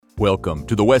Welcome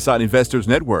to the Westside Investors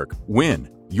Network, WIN,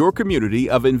 your community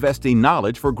of investing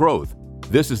knowledge for growth.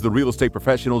 This is the Real Estate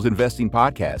Professionals Investing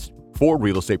Podcast for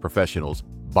real estate professionals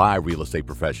by real estate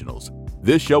professionals.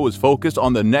 This show is focused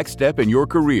on the next step in your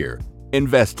career,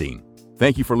 investing.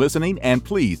 Thank you for listening, and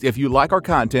please, if you like our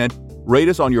content, rate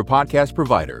us on your podcast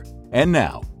provider. And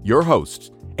now, your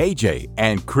hosts, AJ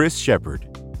and Chris Shepard.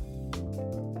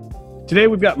 Today,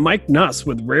 we've got Mike Nuss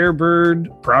with Rare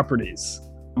Bird Properties.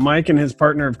 Mike and his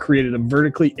partner have created a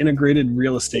vertically integrated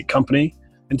real estate company.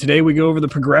 And today we go over the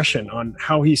progression on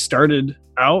how he started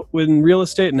out in real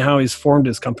estate and how he's formed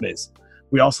his companies.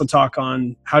 We also talk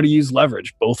on how to use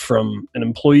leverage, both from an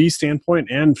employee standpoint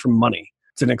and from money.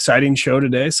 It's an exciting show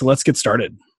today, so let's get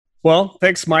started. Well,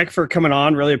 thanks, Mike, for coming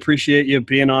on. Really appreciate you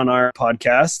being on our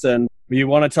podcast. And you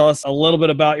want to tell us a little bit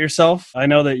about yourself? I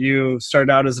know that you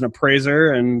started out as an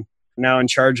appraiser and now in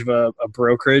charge of a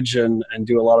brokerage and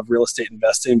do a lot of real estate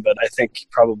investing, but I think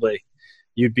probably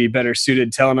you'd be better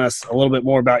suited telling us a little bit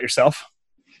more about yourself.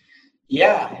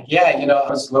 Yeah.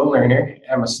 I'm a slow learner.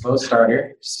 I'm a slow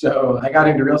starter. So I got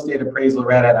into real estate appraisal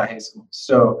right out of high school.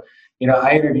 So,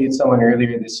 I interviewed someone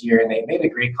earlier this year and they made a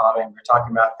great comment. We're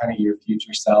talking about kind of your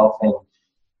future self. And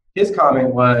his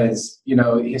comment was,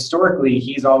 historically,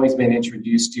 he's always been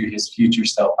introduced to his future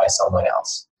self by someone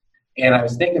else. And I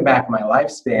was thinking back my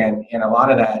lifespan, and a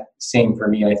lot of that same for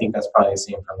me, and I think that's probably the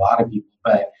same for a lot of people.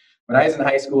 But when I was in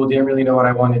high school, didn't really know what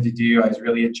I wanted to do. I was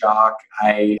really a jock.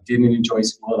 I didn't enjoy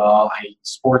school at all.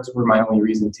 Sports were my only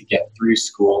reason to get through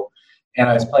school. And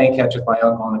I was playing catch with my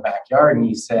uncle in the backyard, and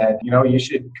he said, you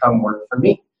should come work for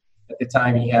me. At the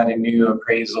time, he had a new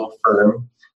appraisal firm.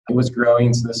 It was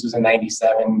growing, so this was in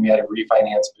 97. We had a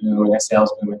refinance boom and a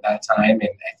sales boom at that time, and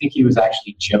I think he was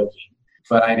actually joking.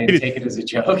 But I didn't take it as a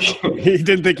joke. He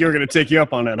didn't think you were going to take you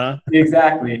up on it, huh?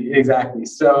 Exactly.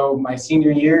 So my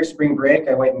senior year, spring break,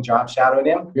 I went and job shadowed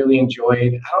him. I don't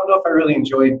know if I really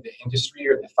enjoyed the industry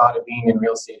or the thought of being in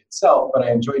real estate itself, but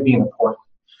I enjoyed being in Portland.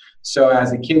 So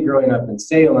as a kid growing up in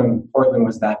Salem, Portland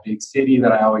was that big city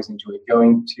that I always enjoyed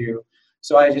going to.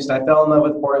 So I fell in love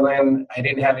with Portland. I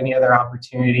didn't have any other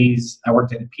opportunities. I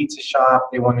worked at a pizza shop.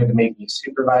 They wanted to make me a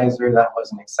supervisor. That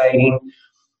wasn't exciting.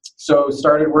 So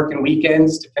started working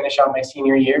weekends to finish out my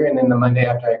senior year. And then the Monday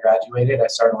after I graduated, I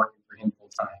started working for him full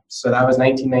time. So that was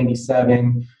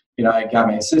 1997. I got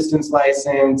my assistant's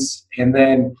license. And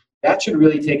then that should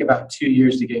really take about 2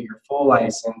 years to get your full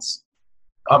license.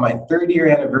 On my third year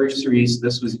anniversary, so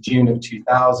this was June of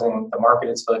 2000, the market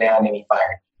had slowed down and he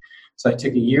fired me. So I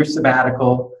took a year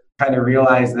sabbatical, kind of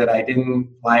realized that I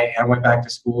went back to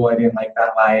school. I didn't like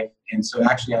that life. And so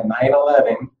actually on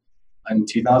 9/11, in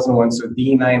 2001, so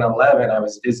the 9/11, I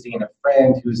was visiting a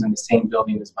friend who was in the same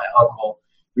building as my uncle,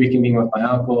 reconvened with my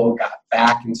uncle, got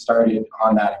back and started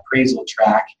on that appraisal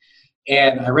track.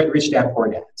 And I read Rich Dad Poor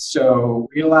Dad. So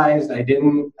realized I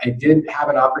did have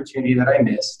an opportunity that I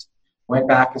missed, went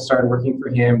back and started working for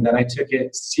him. Then I took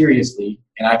it seriously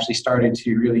and actually started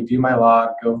to really do my log,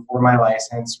 go for my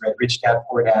license, read Rich Dad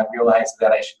Poor Dad, realized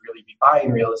that I should really be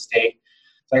buying real estate.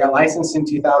 So I got licensed in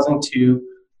 2002.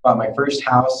 Bought my first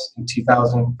house in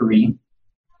 2003,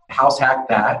 house hacked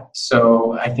that.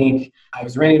 So I think I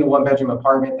was renting a 1-bedroom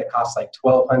apartment that cost like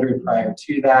 $1,200 prior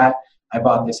to that. I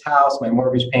bought this house. My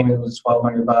mortgage payment was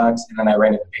 $1,200, and then I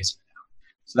rented the basement out.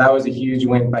 So that was a huge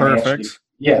win financially. Perfect.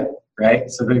 Yeah, right.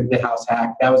 So the house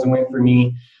hack, that was a win for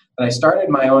me. And I started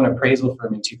my own appraisal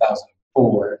firm in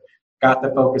 2004. Got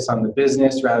the focus on the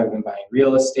business rather than buying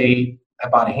real estate. I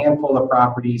bought a handful of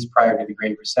properties prior to the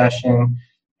Great Recession.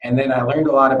 And then I learned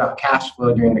a lot about cash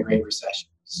flow during the Great Recession.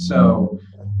 So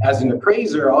as an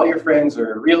appraiser, all your friends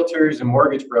are realtors and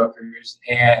mortgage brokers.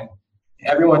 And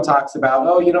everyone talks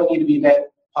about, you don't need to be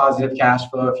net positive cash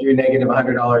flow. If you're negative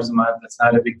 $100 a month, that's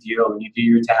not a big deal. When you do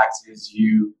your taxes,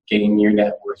 you gain your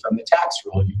net worth from the tax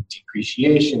rule, your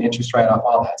depreciation, interest write-off,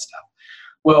 all that stuff.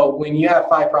 Well, when you have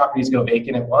 5 properties go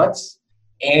vacant at once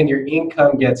and your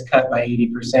income gets cut by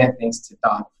 80% thanks to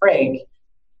Dodd-Frank,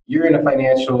 you're in a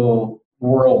financial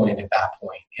whirlwind at that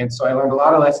point. And so I learned a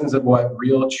lot of lessons of what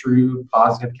real, true,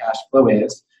 positive cash flow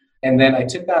is. And then I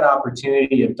took that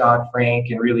opportunity of Dodd-Frank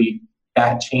and really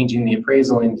that changing the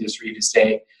appraisal industry to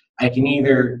say, I can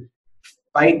either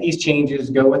fight these changes,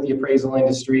 go with the appraisal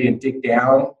industry and dig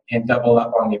down and double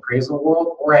up on the appraisal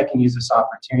world, or I can use this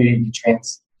opportunity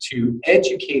to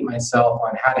educate myself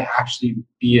on how to actually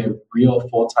be a real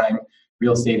full-time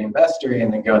real estate investor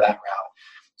and then go that route.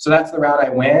 So that's the route I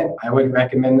went. I wouldn't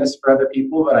recommend this for other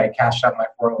people, but I cashed out my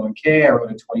 401k. I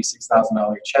wrote a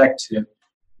 $26,000 check to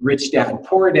Rich Dad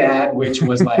Poor Dad, which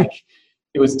was like,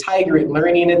 it was Tiger at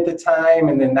Learning at the time.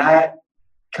 And then that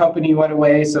company went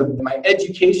away. So my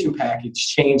education package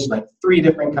changed like 3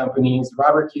 different companies.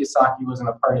 Robert Kiyosaki wasn't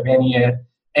a part of any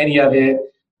of it.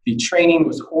 The training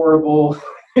was horrible.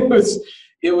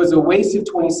 It was a waste of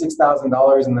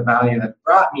 $26,000 in the value that it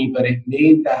brought me, but it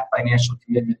made that financial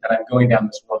commitment that I'm going down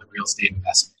this world of real estate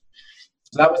investment.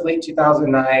 So that was late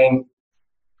 2009.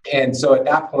 And so at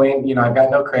that point, I've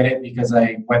got no credit because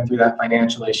I went through that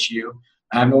financial issue.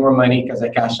 I have no more money because I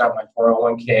cashed out my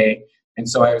 401k. And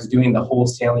so I was doing the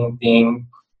wholesaling thing,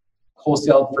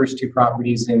 wholesaled first 2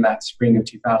 properties in that spring of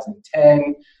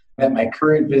 2010. Met my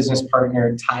current business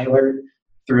partner, Tyler,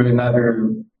 through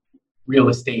another real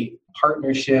estate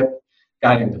partnership,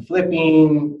 got into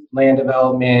flipping, land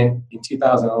development. In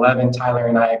 2011, Tyler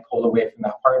and I pulled away from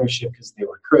that partnership because they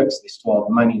were crooks. They stole all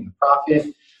the money and the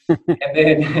profit. And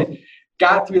then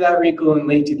got through that wrinkle in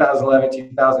late 2011,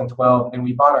 2012, and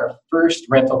we bought our first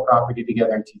rental property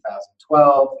together in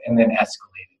 2012 and then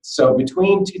escalated. So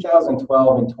between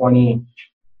 2012 and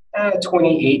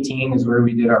 2018 is where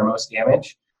we did our most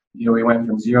damage. We went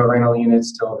from 0 rental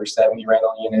units to over 70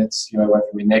 rental units. I went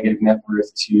from a negative net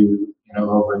worth to,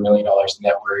 over $1 million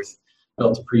net worth,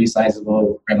 built a pretty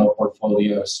sizable rental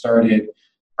portfolio, started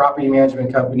property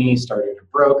management company, started a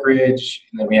brokerage,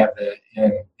 and then we have the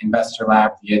Investor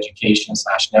Lab, the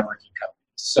education/networking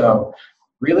company. So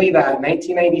really that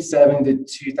 1997 to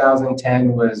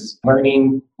 2010 was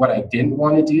learning what I didn't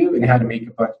want to do and how to make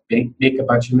a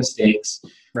bunch of mistakes.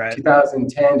 Right.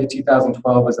 2010 to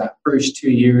 2012 was that first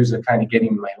 2 years of kind of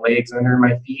getting my legs under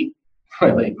my feet,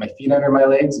 my feet under my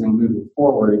legs and moving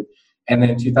forward. And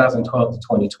then 2012 to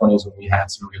 2020 is when we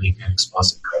had some really good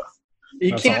explosive growth.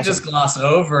 You can't just gloss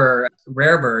over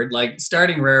Rarebird, like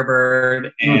starting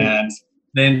Rarebird and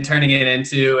then turning it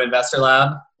into Investor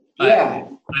Lab. Yeah.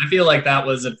 I feel like that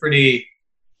was a pretty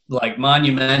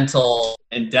monumental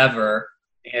endeavor,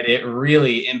 and it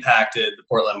really impacted the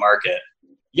Portland market.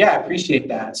 Yeah, I appreciate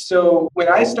that. So when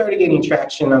I started getting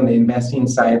traction on the investing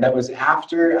side, that was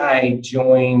after I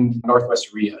joined Northwest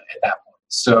REIA at that point.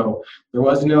 So there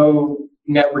was no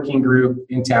networking group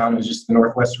in town. It was just the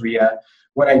Northwest REIA.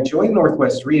 When I joined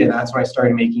Northwest REIA, that's when I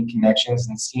started making connections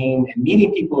and seeing and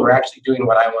meeting people who are actually doing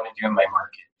what I want to do in my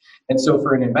market. And so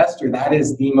for an investor, that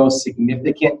is the most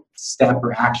significant step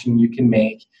or action you can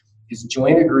make, is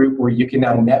join a group where you can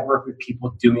now network with people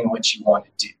doing what you want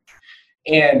to do.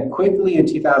 And quickly in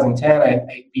 2010,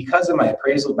 I because of my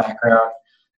appraisal background,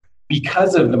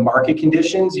 because of the market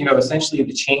conditions, essentially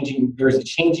there was a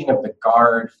changing of the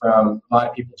guard from a lot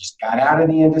of people just got out of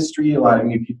the industry. A lot of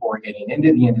new people were getting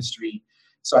into the industry.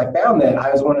 So I found that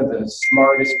I was one of the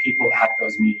smartest people at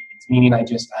those meetings, meaning I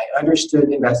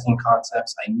understood investing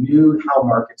concepts. I knew how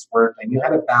markets worked. I knew how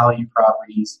to value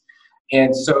properties.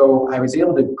 And so I was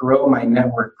able to grow my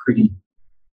network pretty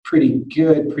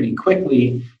pretty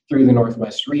quickly through the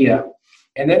Northwest REIA.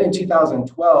 And then in August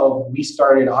 2012, we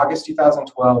started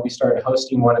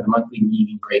hosting one of the monthly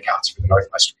meeting breakouts for the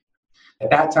Northwest REIA.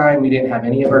 At that time, we didn't have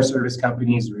any of our service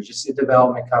companies. We were just a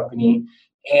development company.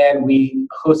 And we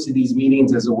hosted these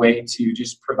meetings as a way to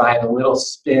just provide a little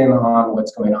spin on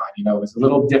what's going on. It was a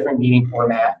little different meeting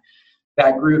format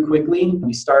that grew quickly.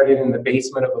 We started in the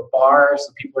basement of a bar,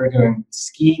 so people are doing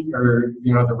ski or,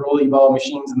 the rolly ball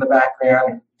machines in the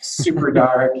background, super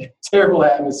dark, terrible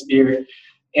atmosphere,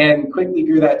 and quickly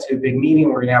grew that to a big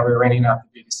meeting where now we're renting out the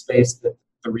biggest space that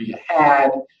the REIA had.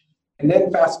 And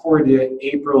then fast forward to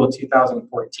April of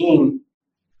 2014.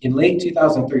 In late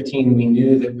 2013, we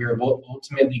knew that we were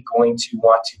ultimately going to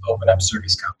want to open up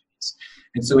service companies.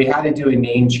 And so we had to do a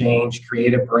name change,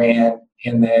 create a brand,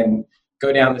 and then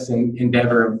go down this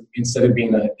endeavor. Instead of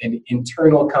being an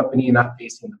internal company not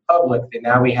facing the public, that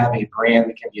now we have a brand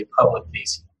that can be a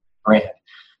public-facing brand.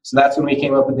 So that's when we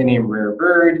came up with the name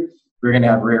Rarebird. We're going to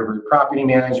have Rarebird Property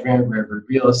Management, Rarebird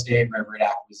Real Estate, Rarebird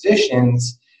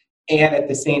Acquisitions. And at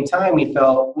the same time, we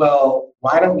felt, well,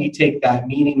 why don't we take that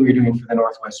meeting we were doing for the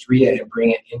Northwest REIA and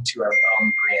bring it into our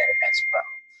own brand as well?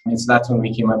 And so that's when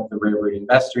we came up with the Rarebird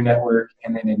Investor Network.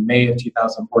 And then in May of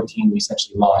 2014, we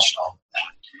essentially launched all of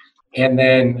that. And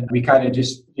then we kind of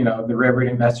just, the Rarebird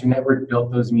Investor Network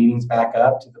built those meetings back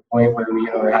up to the point where we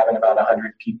were having about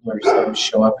 100 people or so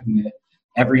show up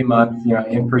every month,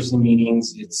 in-person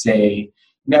meetings. It's a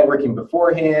networking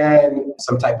beforehand,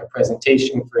 some type of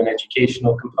presentation for an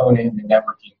educational component, and then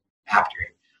networking after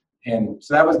it. And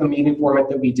so that was the meeting format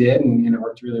that we did, and it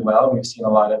worked really well. And we've seen a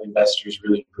lot of investors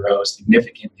really grow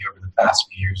significantly over the past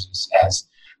few years as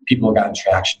people got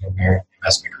traction in their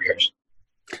investment careers.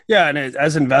 Yeah, and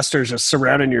as investors, just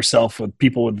surrounding yourself with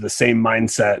people with the same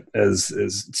mindset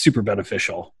is super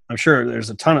beneficial. I'm sure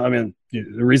there's a ton of,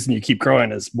 the reason you keep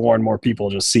growing is more and more people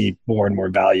just see more and more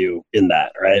value in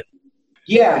that, right?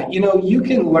 Yeah, you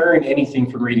can learn anything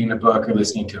from reading a book or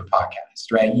listening to a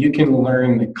podcast, right? You can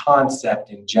learn the concept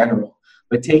in general,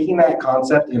 but taking that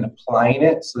concept and applying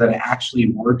it so that it actually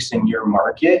works in your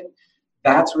market,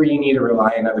 that's where you need to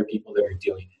rely on other people that are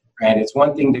doing it, right? It's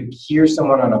one thing to hear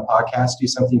someone on a podcast do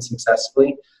something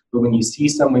successfully, but when you see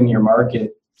someone in your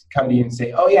market come to you and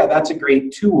say, oh yeah, that's a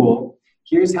great tool.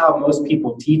 Here's how most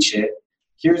people teach it.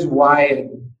 Here's why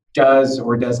it does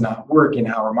or does not work in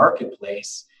our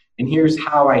marketplace. And here's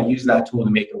how I use that tool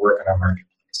to make it work in our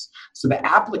marketplace. So the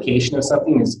application of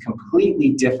something is completely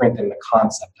different than the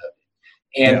concept of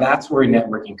it. And that's where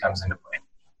networking comes into play.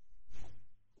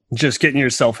 Just getting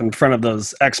yourself in front of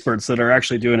those experts that are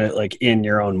actually doing it like in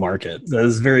your own market. That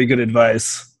is very good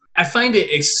advice. I find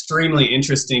it extremely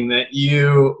interesting that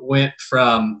you went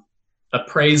from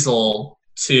appraisal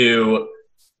to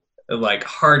like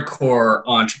hardcore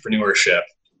entrepreneurship.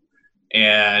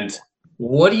 And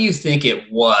what do you think it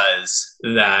was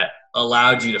that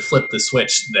allowed you to flip the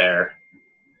switch there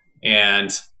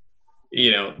and,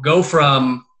 go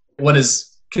from what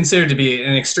is considered to be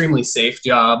an extremely safe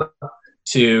job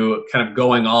to kind of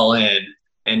going all in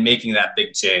and making that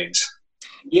big change?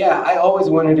 Yeah, I always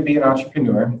wanted to be an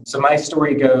entrepreneur. So my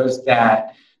story goes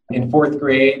that in fourth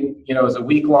grade, it was a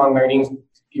week-long learning.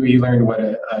 We learned what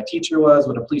a teacher was,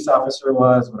 what a police officer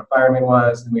was, what a fireman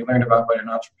was, and we learned about what an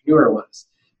entrepreneur was.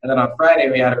 And then on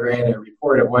Friday, we had to write a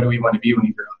report of what do we want to be when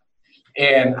we grow up.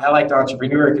 And I liked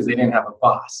entrepreneur because they didn't have a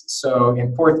boss. So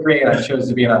in fourth grade, I chose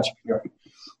to be an entrepreneur.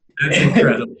 That's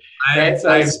incredible. Right?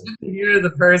 So I hear the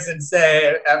person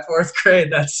say at fourth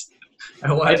grade, I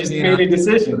just made a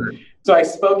decision. So I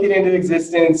spoke it into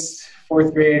existence.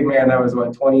 Fourth grade, man, that was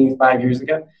 25 years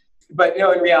ago. But in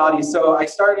reality, so I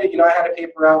started, I had a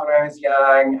paper route when I was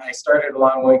young. I started a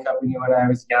lawn-mowing company when I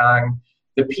was young.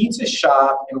 The pizza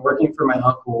shop and working for my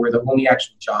uncle were the only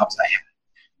actual jobs I had.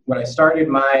 When I started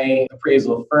my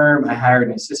appraisal firm, I hired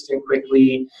an assistant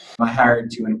quickly. I hired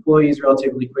 2 employees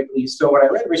relatively quickly. So when I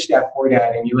read Rich Dad Poor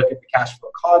Dad and you look at the cash flow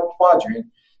quadrant,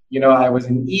 I was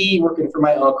an E working for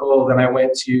my uncle. Then I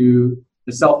went to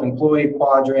the self-employed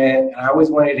quadrant, and I always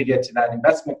wanted to get to that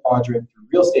investment quadrant through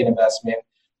real estate investment,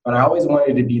 but I always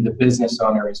wanted to be the business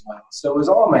owner as well. So it was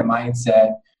all in my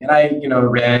mindset, and I,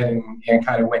 read and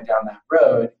kind of went down that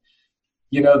road.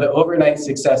 The overnight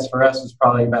success for us was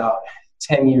probably about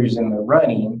 10 years in the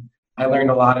running. I learned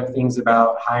a lot of things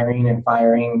about hiring and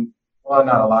firing. Well,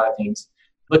 not a lot of things.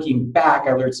 Looking back,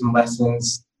 I learned some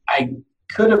lessons. I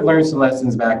could have learned some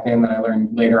lessons back then that I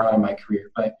learned later on in my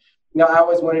career, but I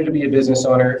always wanted to be a business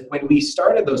owner. When we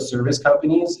started those service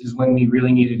companies is when we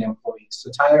really needed employees. So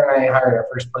Tyler and I hired our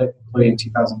first employee in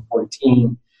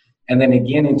 2014, and then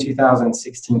again in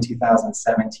 2016,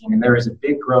 2017, and there was a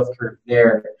big growth curve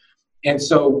there. And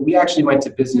so we actually went to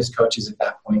business coaches at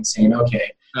that point saying,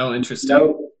 okay. Oh, interesting.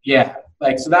 So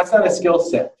that's not a skill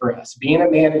set for us. Being a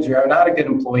manager, I'm not a good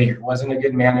employer, wasn't a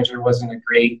good manager, wasn't a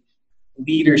great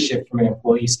leadership from an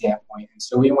employee standpoint. And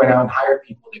so we went out and hired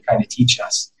people to kind of teach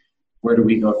us. Where do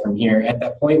we go from here? At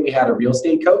that point, we had a real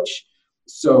estate coach.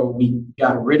 So we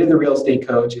got rid of the real estate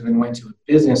coach and then went to a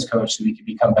business coach so we could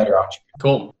become better entrepreneurs.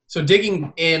 Cool. So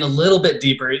digging in a little bit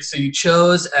deeper, so you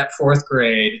chose at fourth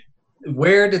grade.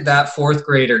 Where did that fourth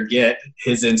grader get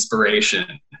his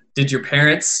inspiration? Did your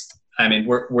parents,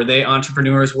 were they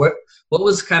entrepreneurs? What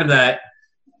was kind of that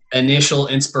initial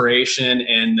inspiration?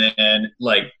 And then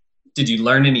did you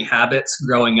learn any habits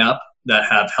growing up that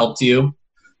have helped you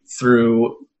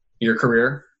through your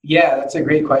career? Yeah, that's a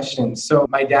great question. So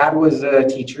my dad was a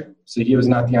teacher, so he was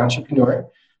not the entrepreneur,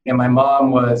 and my mom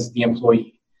was the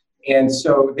employee. And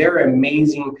so they're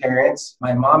amazing parents.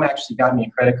 My mom actually got me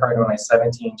a credit card when I was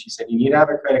 17. She said, you need to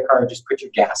have a credit card, just put your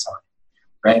gas on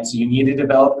it, right? So you need to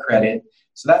develop credit.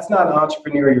 So that's not an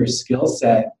entrepreneurial skill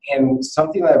set. And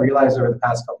something that I realized over the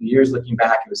past couple of years, looking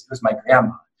back, it was my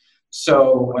grandma.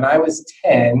 So when I was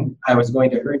 10, I was going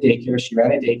to her daycare. She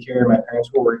ran a daycare. My parents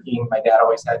were working. My dad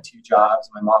always had 2 jobs.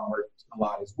 My mom worked a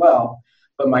lot as well.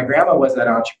 But my grandma was that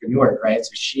entrepreneur, right?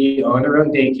 So she owned her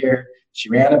own daycare. She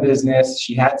ran a business.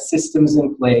 She had systems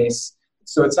in place.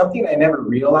 So it's something I never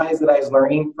realized that I was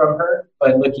learning from her.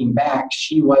 But looking back,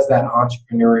 she was that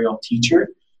entrepreneurial teacher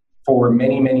for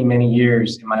many, many, many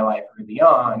years in my life early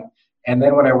on. And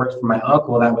then when I worked for my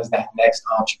uncle, that was that next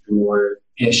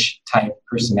entrepreneur-ish type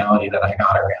personality that I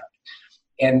got around.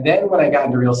 And then when I got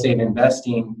into real estate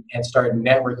investing and started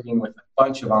networking with a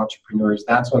bunch of entrepreneurs,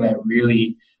 that's when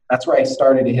that's where I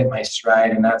started to hit my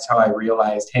stride. And that's how I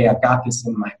realized, hey, I've got this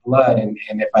in my blood. And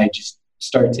if I just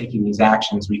start taking these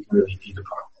actions, we can really be the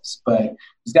promise. But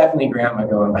it's definitely grandma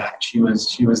going back. She was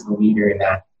the leader in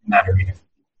that arena.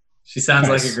 She sounds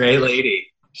like a great lady.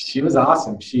 She was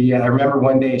awesome. I remember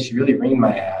one day she really reamed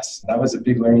my ass. That was a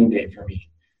big learning day for me.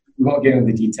 We won't get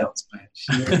into the details, but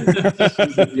she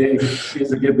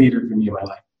was a good leader for me in my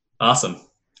life. Awesome.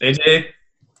 AJ?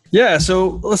 Yeah,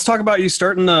 so let's talk about you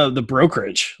starting the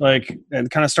brokerage,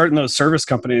 and kind of starting those service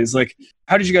companies.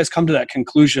 How did you guys come to that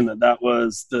conclusion that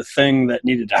was the thing that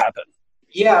needed to happen?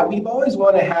 Yeah, we've always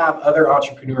want to have other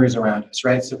entrepreneurs around us,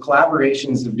 right? So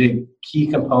collaboration is a big key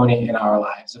component in our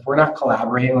lives. If we're not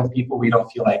collaborating with people, we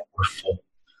don't feel like we're full.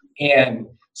 And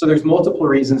so there's multiple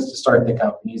reasons to start the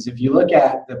companies. If you look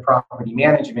at the property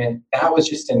management, that was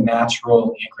just a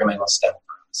natural incremental step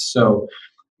for us. So,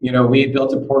 we had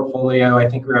built a portfolio. I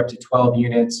think we were up to 12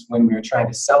 units when we were trying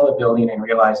to sell a building and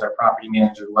realized our property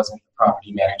manager wasn't the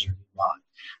property manager we wanted.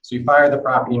 So we fired the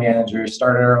property manager,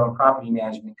 started our own property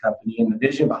management company. And the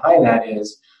vision behind that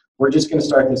is we're just going to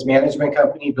start this management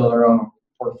company, build our own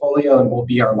portfolio, and we'll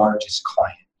be our largest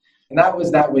client. And that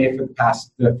was that way for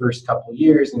the first couple of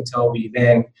years until we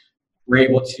then were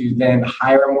able to then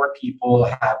hire more people,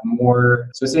 have more.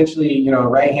 So essentially,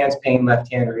 right hand's paying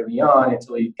left hand early on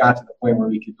until we got to the point where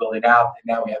we could build it out. And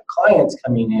now we have clients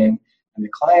coming in, and the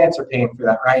clients are paying for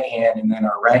that right hand, and then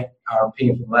are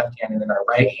paying for the left hand, and then our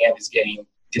right hand is getting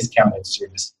discounted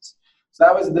services. So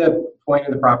that was the point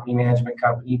of the property management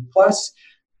company. Plus,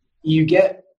 you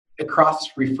get a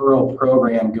cross referral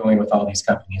program going with all these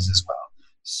companies as well.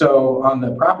 So on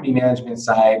the property management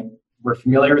side, we're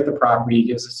familiar with the property, it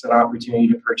gives us an opportunity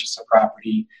to purchase a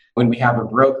property. When we have a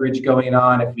brokerage going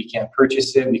on, if we can't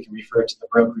purchase it, we can refer to the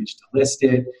brokerage to list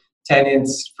it.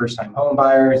 Tenants, first-time home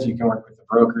buyers, you can work with the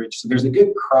brokerage. So there's a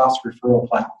good cross-referral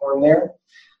platform there.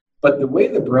 But the way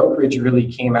the brokerage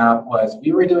really came out was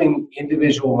we were doing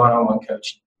individual one-on-one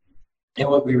coaching. And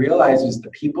what we realized is the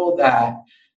people that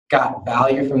got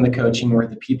value from the coaching were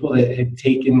the people that had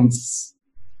taken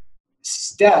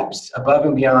steps above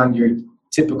and beyond your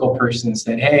typical person,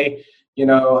 said, hey,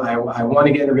 I want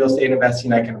to get into real estate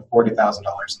investing. I can afford $1,000 a month.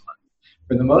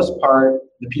 For the most part,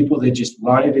 the people that just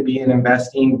wanted to be in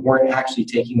investing weren't actually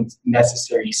taking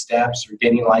necessary steps or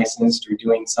getting licensed or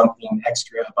doing something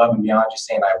extra above and beyond just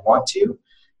saying, I want to.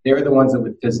 They were the ones that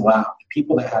would fizzle out. The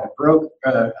people that had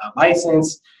a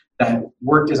license, that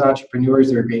worked as entrepreneurs,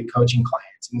 they were great coaching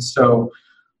clients. And so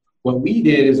what we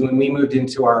did is when we moved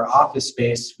into our office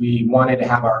space, we wanted to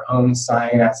have our own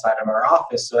sign outside of our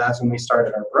office. So that's when we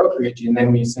started our brokerage. And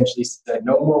then we essentially said,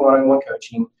 no more one-on-one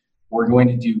coaching. We're going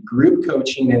to do group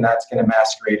coaching, and that's going to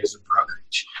masquerade as a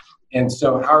brokerage. And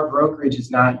so our brokerage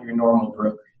is not your normal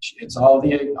brokerage. It's all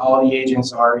the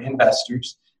agents are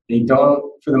investors. They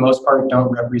don't, for the most part,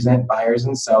 don't represent buyers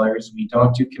and sellers. We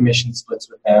don't do commission splits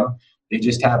with them. They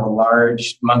just have a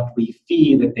large monthly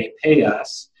fee that they pay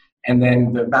us. And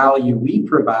then the value we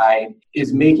provide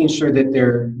is making sure that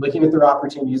they're looking at their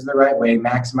opportunities the right way,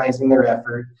 maximizing their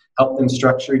effort, help them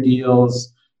structure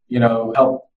deals,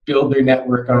 help build their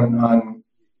network on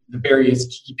the various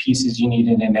key pieces you need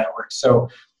in a network. So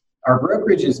our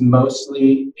brokerage is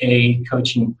mostly a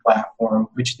coaching platform,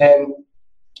 which then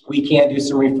we can do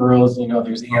some referrals.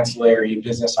 There's ancillary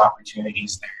business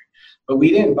opportunities there. But we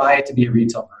didn't buy it to be a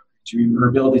retail brokerage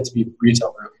or build it to be a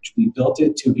retail brokerage. We built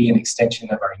it to be an extension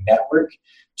of our network,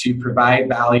 to provide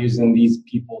values in these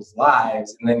people's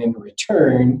lives. And then in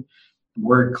return,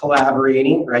 we're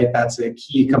collaborating, right? That's a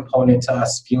key component to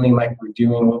us feeling like we're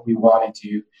doing what we want to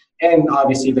do. And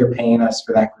obviously they're paying us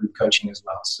for that group coaching as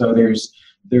well. So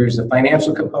there's a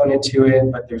financial component to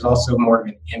it, but there's also more of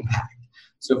an impact.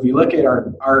 So if you look at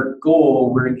our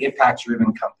goal, we're an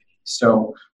impact-driven company.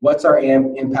 So what's our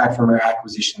impact from our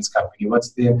acquisitions company?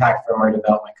 What's the impact from our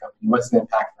development company? What's the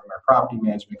impact from our property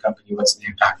management company? What's the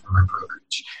impact from our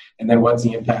brokerage? And then what's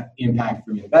the impact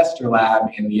from Investor Lab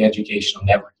and the educational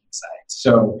networking side?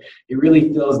 So it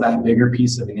really fills that bigger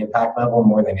piece of an impact level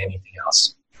more than anything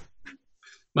else.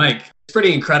 Mike, it's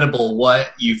pretty incredible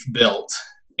what you've built,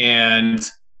 and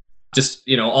just,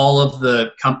 all of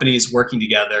the companies working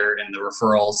together and the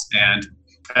referrals and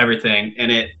everything.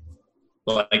 And it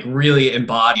really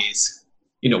embodies,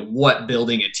 what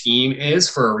building a team is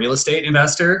for a real estate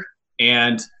investor.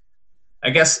 And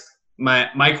I guess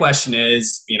my question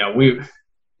is,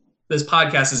 this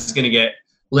podcast is going to get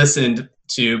listened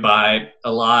to by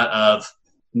a lot of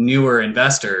newer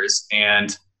investors.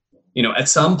 And, at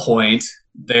some point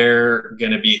they're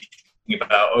going to be thinking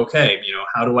about, okay,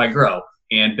 how do I grow?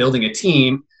 And building a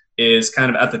team is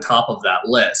kind of at the top of that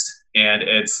list. And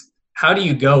it's, how do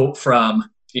you go from,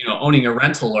 owning a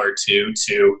rental or two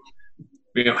to,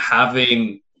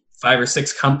 having 5 or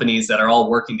 6 companies that are all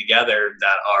working together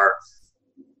that are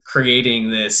creating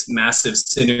this massive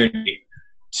synergy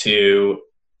to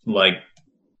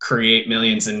create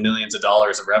millions and millions of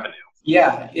dollars of revenue?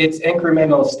 Yeah, it's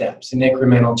incremental steps and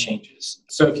incremental changes.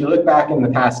 So if you look back in the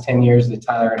past 10 years that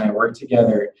Tyler and I worked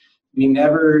together, we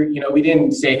never, we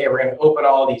didn't say, hey, we're going to open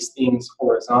all these things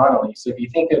horizontally. So if you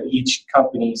think of each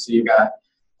company, so you've got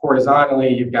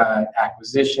horizontally, you've got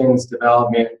acquisitions,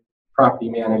 development, property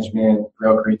management,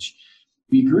 brokerage.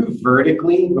 We grew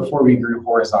vertically before we grew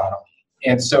horizontally.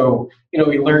 And so,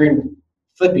 we learned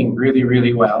flipping really,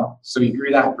 really well. So we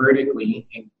grew that vertically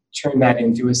and turned that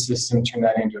into a system, turned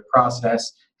that into a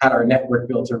process, had our network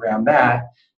built around that.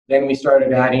 Then we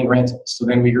started adding rentals. So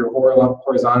then we grew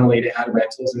horizontally to add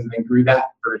rentals and then grew that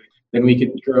vertically. Then we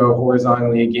could grow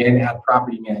horizontally again, add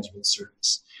property management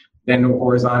service. Then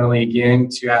horizontally again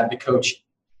to add the coaching.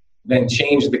 Then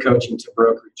change the coaching to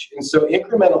brokerage. And so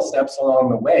incremental steps along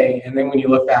the way. And then when you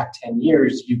look back 10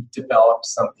 years, you've developed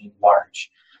something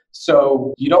large.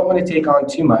 So you don't want to take on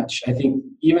too much. I think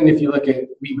even if you look at,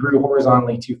 we grew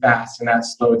horizontally too fast and that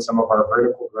slowed some of our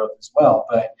vertical growth as well.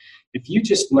 But if you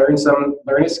just learn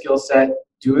a skill set,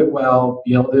 do it well,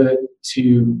 be able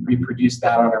to reproduce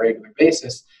that on a regular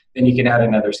basis, then you can add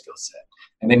another skill set.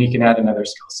 And then you can add another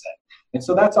skill set. And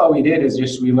so that's all we did is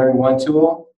just we learned one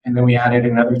tool and then we added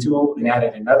another tool and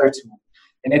added another tool.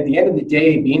 And at the end of the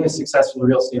day, being a successful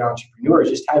real estate entrepreneur is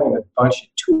just having a bunch of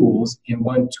tools in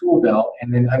one tool belt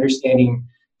and then understanding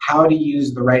how to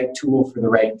use the right tool for the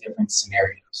right different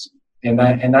scenarios. And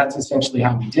that's essentially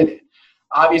how we did it.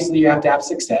 Obviously, you have to have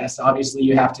success. Obviously,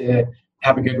 you have to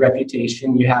have a good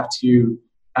reputation. You have to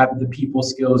have the people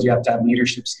skills. You have to have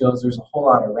leadership skills. There's a whole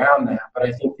lot around that. But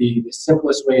I think the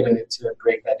simplest way to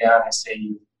break that down is say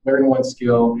you learn one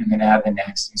skill and then add the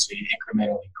next. And so you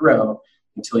incrementally grow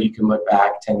until you can look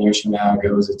back 10 years from now and go,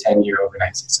 it was a 10-year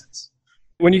overnight success.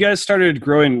 When you guys started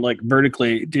growing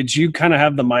vertically, did you kind of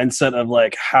have the mindset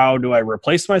of how do I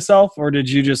replace myself? Or did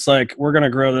you just we're going to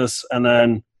grow this and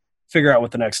then figure out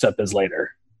what the next step is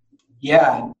later?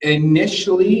 Yeah,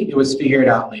 initially it was figure it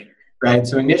out later, right?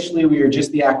 So initially we were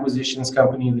just the acquisitions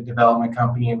company, the development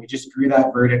company, and we just grew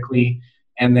that vertically.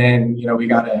 And then, we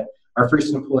got our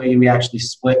first employee, we actually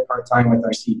split part-time with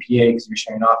our CPA because we were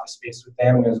sharing office space with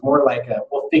them. And it was more like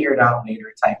we'll figure it out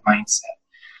later type mindset.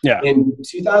 Yeah. In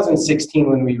 2016,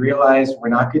 when we realized we're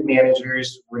not good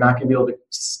managers, we're not going to be able to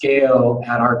scale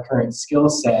at our current skill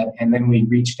set, and then we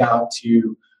reached out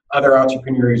to other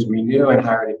entrepreneurs we knew and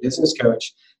hired a business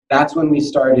coach, that's when we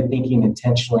started thinking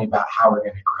intentionally about how we're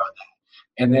going to grow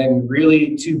that. And then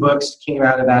really 2 books came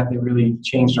out of that really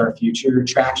changed our future.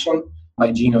 Traction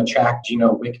by Gino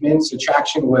Wickman. So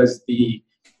Traction was the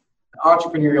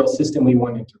entrepreneurial system we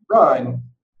wanted to run.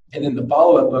 And then the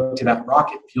follow-up book to that,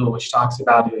 Rocket Fuel, which talks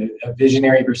about a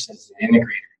visionary versus an integrator.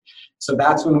 So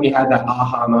that's when we had that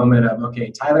aha moment of,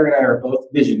 okay, Tyler and I are both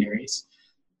visionaries.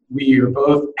 We are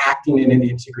both acting in an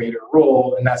integrator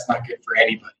role, and that's not good for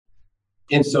anybody.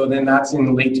 And so then that's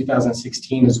in late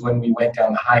 2016 is when we went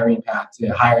down the hiring path to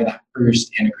hire that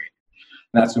first integrator.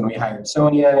 And that's when we hired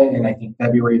Sonia in, I think,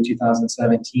 February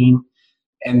 2017.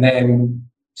 And then,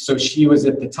 so she was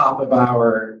at the top of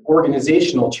our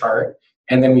organizational chart,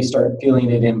 and then we started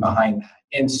filling it in behind that.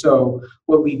 And so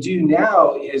what we do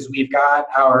now is we've got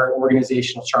our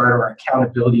organizational chart or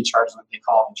accountability chart is what they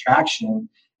call it, Traction,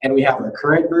 and we have our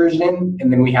current version,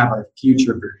 and then we have our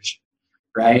future version,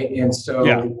 right? And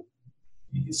so,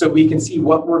 So we can see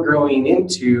what we're growing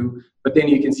into, but then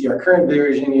you can see our current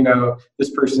version,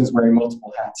 this person's wearing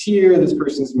multiple hats here, this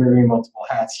person's wearing multiple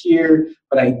hats here.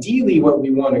 But ideally what we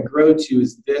want to grow to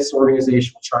is this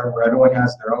organizational chart where everyone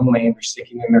has their own lane, they're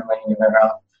sticking in their lane and they're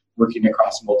not working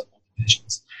across multiple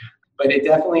divisions. But it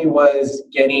definitely was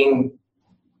getting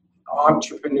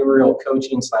entrepreneurial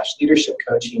coaching / leadership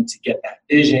coaching to get that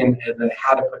vision and then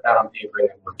how to put that on paper and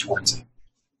then work towards it.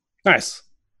 Nice.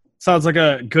 Sounds like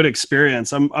a good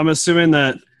experience. I'm assuming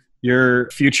that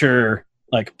your future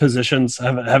positions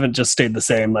haven't just stayed the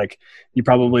same. You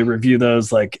probably review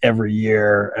those every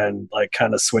year and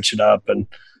kind of switch it up. And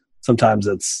sometimes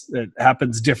it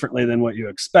happens differently than what you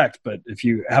expect. But if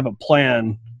you have a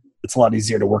plan, it's a lot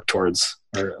easier to work towards,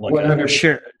 or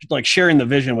sharing the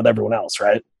vision with everyone else,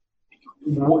 right?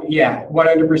 Yeah,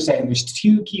 100%. There's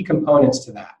 2 key components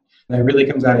to that. And that really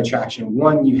comes out of Traction.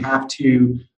 One, you have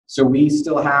to. So we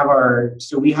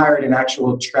hired an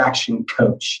actual Traction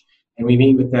coach, and we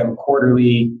meet with them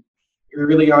quarterly.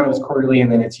 Early on it was quarterly,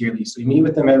 and then it's yearly. So we meet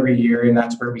with them every year, and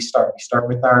that's where we start. We start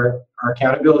with our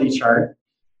accountability chart.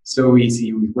 So we see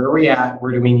where we're at,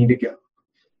 where do we need to go.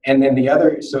 And then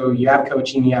so you have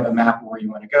coaching, you have a map of where you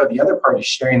want to go. The other part is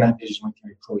sharing that vision with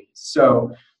your employees.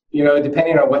 So,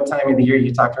 depending on what time of the year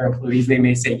you talk to our employees, they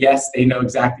may say, yes, they know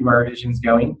exactly where our vision's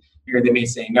going. Or they may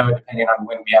say no, depending on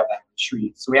when we have that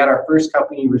retreat. So we had our first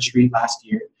company retreat last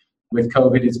year. With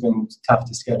COVID, it's been tough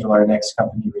to schedule our next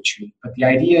company retreat. But the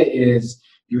idea is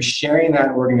you're sharing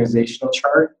that organizational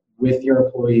chart with your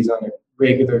employees on a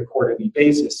regular quarterly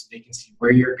basis so they can see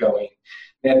where you're going.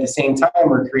 And at the same time,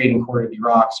 we're creating quarterly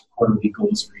rocks or quarterly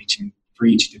goals for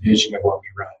each division of what we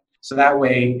run. So that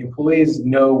way, employees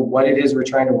know what it is we're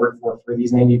trying to work for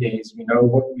these 90 days. We know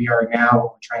what we are now,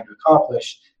 what we're trying to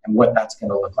accomplish, and what that's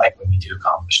going to look like when we do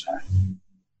accomplish that.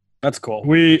 That's cool.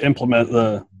 We implement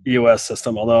the EOS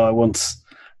system, although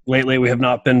lately we have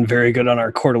not been very good on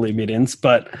our quarterly meetings,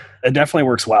 but it definitely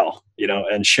works well,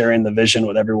 and sharing the vision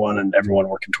with everyone and everyone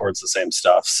working towards the same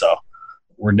stuff. So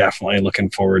we're definitely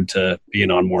looking forward to being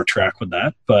on more track with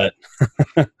that. But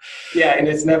yeah, and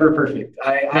it's never perfect.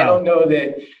 I don't know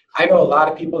that. I know a lot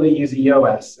of people that use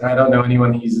EOS, and I don't know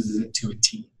anyone that uses it to a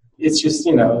T. It's just,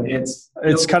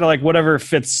 it's kind of like whatever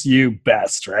fits you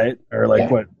best, right? Or like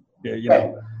what,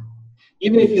 right.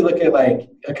 Even if you look at like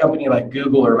a company like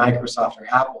Google or Microsoft or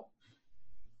Apple,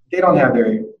 they don't have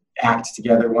their act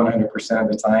together 100%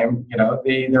 of the time.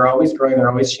 They're always growing,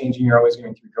 they're always changing, you're always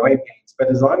going through growing pains. But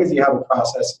as long as you have a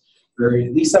process or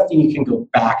at least something you can go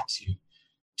back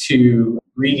to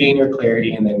regain your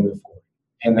clarity and then move forward.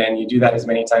 And then you do that as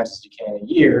many times as you can a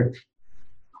year,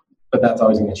 but that's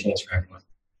always going to change for everyone.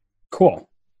 Cool.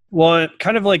 Well,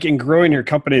 kind of like in growing your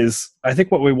companies, I think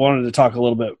what we wanted to talk a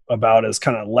little bit about is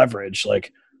kind of leverage.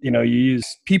 Like, you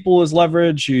use people as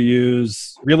leverage, you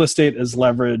use real estate as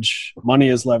leverage, money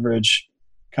as leverage.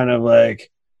 Kind of like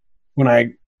when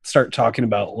I start talking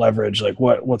about leverage, like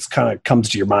what's kind of comes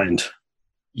to your mind?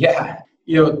 Yeah.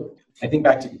 I think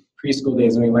back to preschool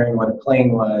days when we learned what a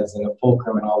plane was and a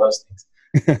fulcrum and all those things.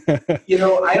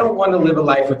 I don't want to live a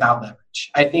life without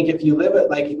leverage. I think if you live it,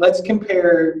 like, let's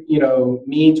compare,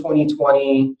 me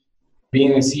 2020 being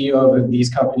the CEO of these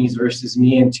companies versus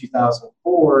me in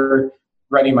 2004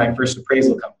 running my first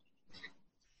appraisal company.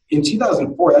 In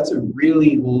 2004, that's a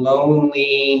really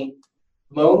lonely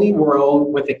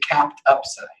world with a capped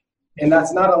upside. And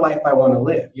that's not a life I want to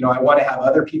live. I want to have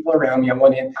other people around me. I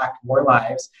want to impact more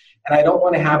lives. And I don't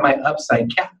want to have my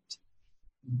upside capped.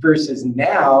 Versus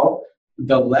now,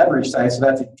 the leverage side, so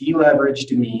that's a deleverage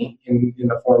to me in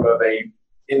the form of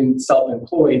in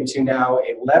self-employed to now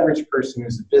a leveraged person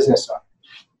who's a business owner,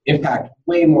 impact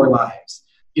way more lives.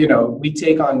 We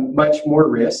take on much more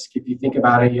risk. If you think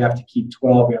about it, you have to keep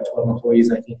 12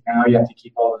 employees, I think now. You have to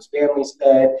keep all those families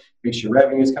fed, make sure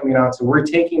revenue is coming out. So we're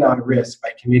taking on risk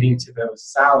by committing to those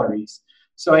salaries.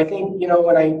 So I think,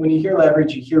 when you hear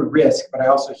leverage, you hear risk, but I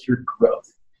also hear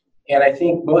growth. And I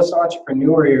think most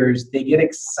entrepreneurs, they get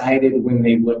excited when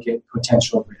they look at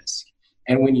potential risk.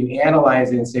 And when you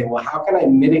analyze it and say, well, how can I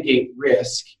mitigate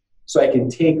risk so I can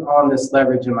take on this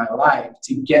leverage in my life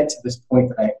to get to this point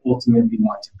that I ultimately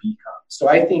want to become? So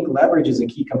I think leverage is a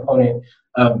key component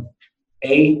of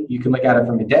A, you can look at it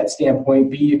from a debt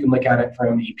standpoint. B, you can look at it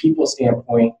from a people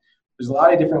standpoint. There's a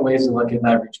lot of different ways to look at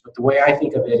leverage. But the way I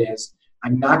think of it is,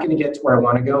 I'm not going to get to where I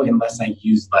want to go unless I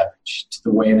use leverage to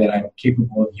the way that I'm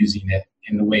capable of using it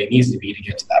in the way it needs to be to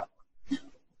get to that point.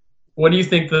 What do you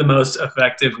think the most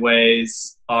effective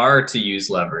ways are to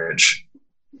use leverage?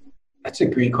 That's a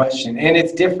great question. And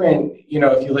it's different,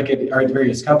 if you look at our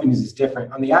various companies, it's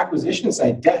different. On the acquisition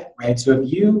side, debt, right? So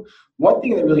one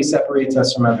thing that really separates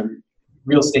us from other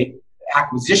real estate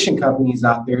acquisition companies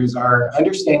out there is our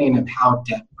understanding of how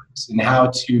debt works and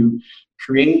how to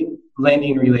create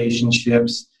lending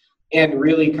relationships and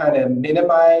really kind of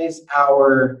minimize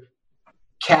our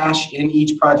cash in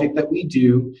each project that we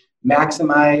do,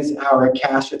 maximize our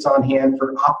cash that's on hand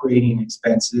for operating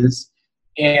expenses,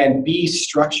 and be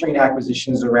structuring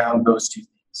acquisitions around those two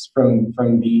things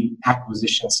from the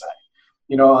acquisition side.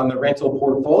 On the rental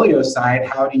portfolio side,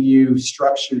 how do you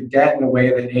structure debt in a way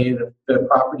that the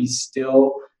property's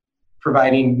still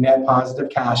providing net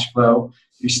positive cash flow?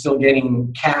 You're still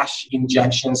getting cash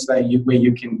injections so that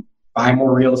you can buy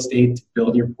more real estate to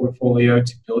build your portfolio,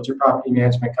 to build your property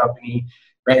management company,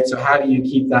 right? So how do you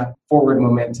keep that forward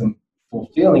momentum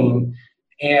fulfilling?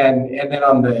 And then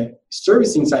on the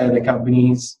servicing side of the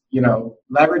companies,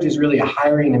 leverage is really a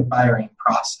hiring and firing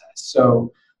process.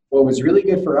 So what was really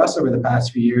good for us over the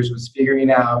past few years was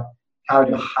figuring out how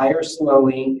to hire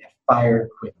slowly and fire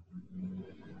quickly.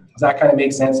 Does that kind of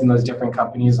make sense in those different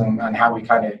companies on how we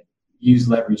kind of use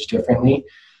leverage differently?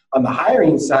 On the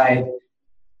hiring side,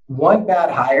 one bad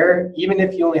hire, even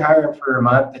if you only hire them for a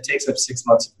month, that takes up 6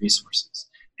 months of resources.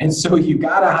 And so you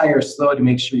got to hire slow to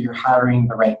make sure you're hiring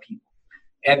the right people.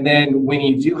 And then when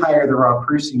you do hire the wrong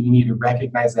person, you need to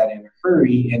recognize that in a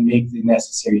hurry and make the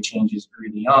necessary changes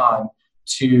early on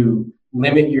to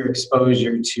limit your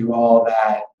exposure to all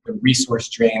that, the resource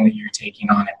drain that you're taking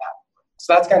on at that point.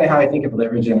 So that's kind of how I think of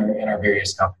leverage in our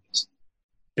various companies.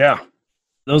 Yeah,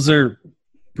 those are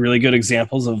really good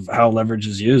examples of how leverage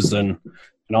is used and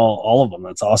all of them.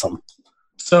 That's awesome.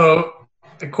 So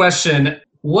the question,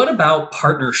 what about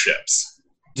partnerships?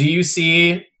 Do you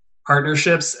see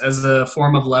partnerships as a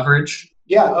form of leverage?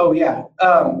 Yeah. Oh, yeah.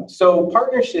 So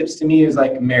partnerships to me is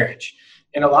like marriage.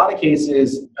 In a lot of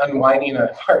cases, unwinding a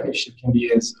partnership can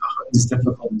be as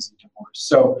difficult as a divorce.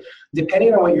 So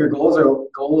depending on what your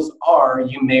goals are,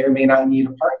 you may or may not need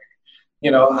a partner.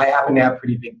 You know, I happen to have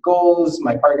pretty big goals.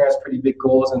 My partner has pretty big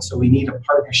goals. And so we need a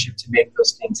partnership to make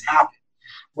those things happen.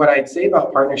 What I'd say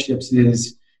about partnerships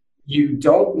is you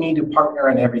don't need to partner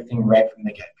on everything right from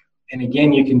the get-go. And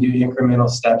again, you can do incremental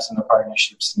steps in a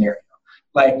partnership scenario.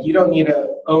 Like you don't need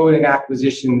to own an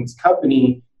acquisitions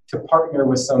company to partner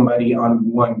with somebody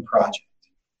on one project.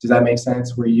 Does that make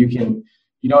sense? Where you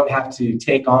don't have to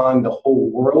take on the whole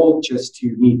world just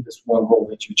to meet this one goal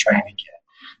that you're trying to get.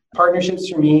 Partnerships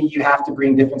for me, you have to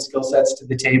bring different skill sets to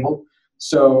the table.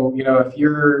 So, you know, if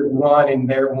you're one and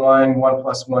they're one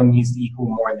plus one needs to equal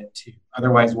more than two.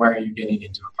 Otherwise, why are you getting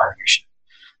into a partnership?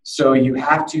 So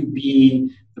the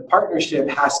partnership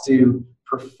has to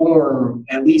perform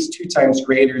at least 2 times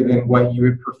greater than what you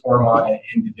would perform on at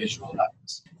individual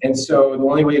levels. And so the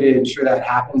only way to ensure that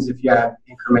happens if you have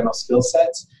incremental skill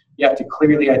sets, you have to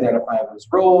clearly identify those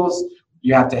roles.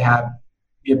 You have to have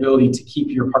the ability to keep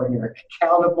your partner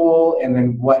accountable. And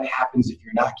then what happens if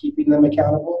you're not keeping them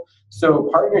accountable? So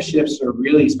partnerships are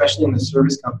really, especially in the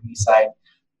service company side,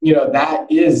 you know, that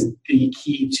is the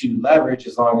key to leverage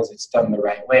as long as it's done the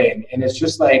right way. And it's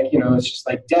just like, you know, it's just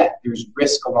like debt. There's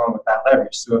risk along with that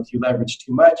leverage. So if you leverage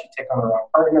too much, you take on the wrong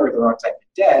partner or the wrong type of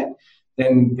debt,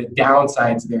 then the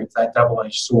downsides there, it's that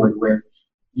double-edged sword where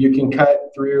you can cut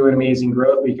through an amazing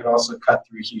growth, but you can also cut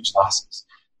through huge losses.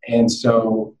 And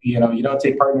so, you know, you don't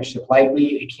take partnership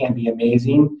lightly. It can be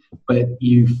amazing, but if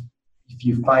you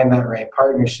find that right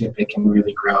partnership, it can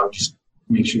really grow. Just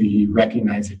make sure you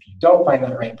recognize if you don't find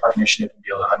that right partnership and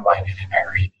be able to unwind it in a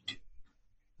hurry.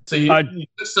 So you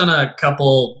touched on a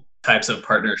couple types of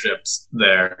partnerships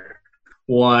there.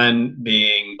 One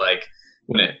being like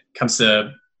when it comes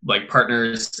to like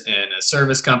partners in a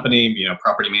service company, you know,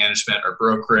 property management or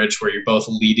brokerage where you're both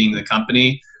leading the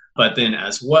company. But then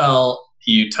as well,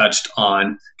 you touched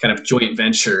on kind of joint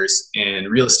ventures in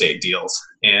real estate deals.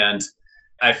 And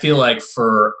I feel like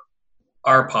for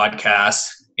our podcast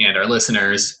and our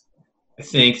listeners, I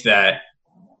think that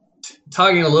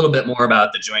talking a little bit more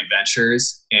about the joint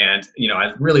ventures, and, you know,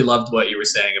 I really loved what you were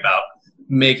saying about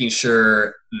making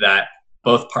sure that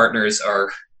both partners are,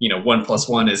 you know, 1 +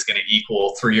 1 is going to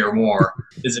equal 3 or more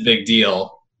is a big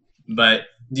deal. But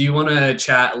do you want to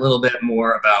chat a little bit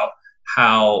more about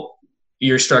how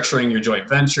you're structuring your joint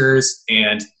ventures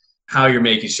and how you're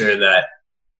making sure that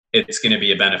it's going to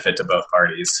be a benefit to both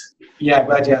parties? Yeah, I'm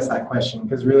glad you asked that question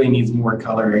because it really needs more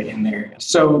color in there.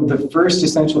 So the first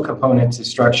essential component to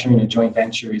structuring a joint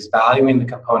venture is valuing the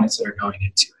components that are going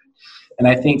into it. And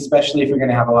I think especially if you're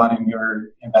going to have a lot of your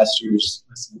investors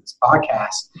listen to this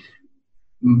podcast,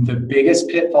 the biggest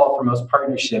pitfall for most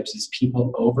partnerships is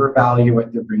people overvalue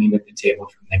what they're bringing to the table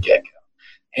from the get-go.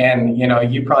 And, you know,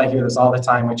 you probably hear this all the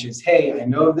time, which is, hey, I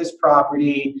know of this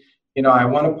property. You know, I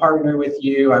want to partner with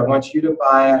you. I want you to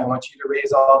buy it. I want you to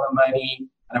raise all the money.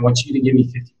 And I want you to give me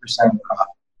 50% of the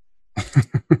profit.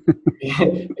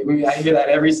 I hear that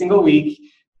every single week.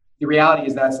 The reality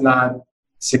is that's not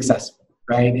successful,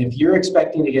 right? If you're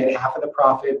expecting to get half of the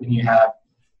profit when you have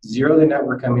zero the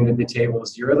network coming to the table,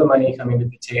 zero the money coming to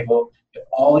the table, if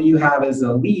all you have is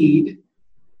a lead,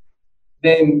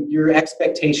 then your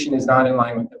expectation is not in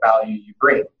line with the value you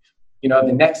bring. You know,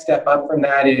 the next step up from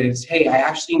that is, hey, I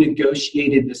actually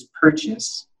negotiated this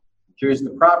purchase. Here's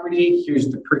the property, here's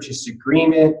the purchase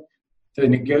agreement. The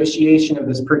negotiation of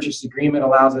this purchase agreement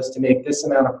allows us to make this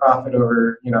amount of profit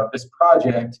over, you know, this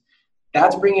project.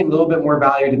 That's bringing a little bit more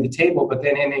value to the table. But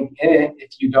then in it,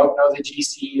 if you don't know the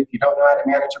GC, if you don't know how to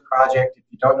manage a project, if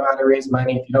you don't know how to raise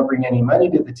money, if you don't bring any money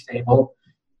to the table,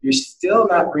 you're still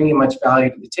not bringing much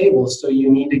value to the table. So you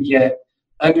need to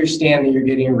understand that you're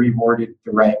getting rewarded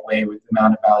the right way with the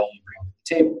amount of value you bring to the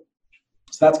table.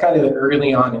 So that's kind of the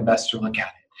early on investor look at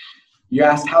it. You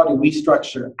asked, how do we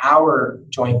structure our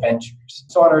joint ventures?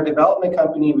 So on our development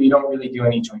company, we don't really do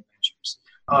any joint ventures.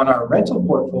 On our rental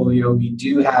portfolio, we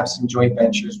do have some joint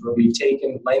ventures where we've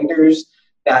taken lenders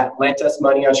that lent us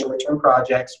money on short-term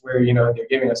projects where, you know, they're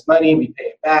giving us money, we pay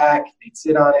it back, they'd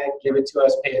sit on it, give it to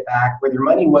us, pay it back, where their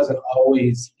money wasn't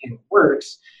always in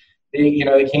works. They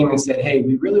came and said, hey,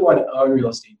 we really want to own real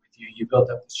estate with you. You built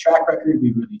up this track record.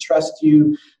 We really trust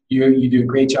you. You do a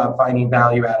great job finding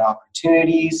value add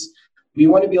opportunities. We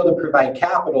want to be able to provide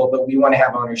capital, but we want to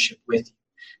have ownership with you.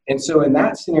 And so in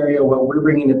that scenario, what we're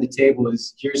bringing to the table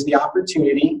is, here's the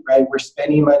opportunity, right? We're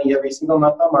spending money every single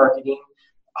month on marketing,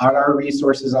 on our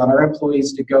resources, on our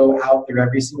employees to go out there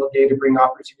every single day to bring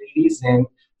opportunities in.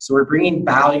 So we're bringing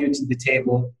value to the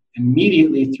table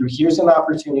immediately through, here's an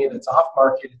opportunity that's off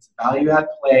market, it's a value add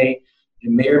play, it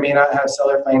may or may not have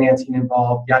seller financing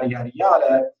involved, yada, yada,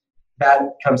 yada.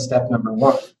 That comes step number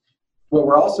one. What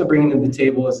we're also bringing to the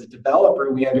table as a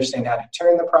developer, we understand how to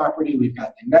turn the property. We've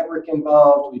got the network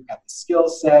involved. We've got the skill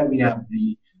set. We have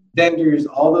the vendors,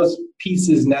 all those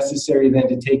pieces necessary then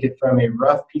to take it from a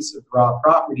rough piece of raw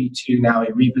property to now a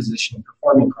repositioned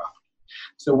performing property.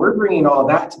 So we're bringing all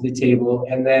that to the table,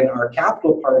 and then our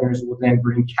capital partners will then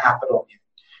bring capital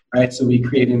in, right? So we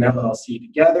create an LLC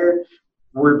together.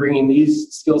 We're bringing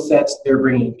these skill sets. They're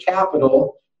bringing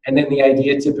capital. And then the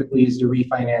idea typically is to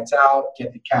refinance out,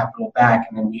 get the capital back,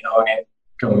 and then we own it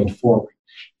going forward.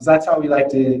 So that's how we like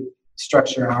to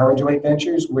structure our joint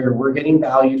ventures, where we're getting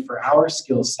valued for our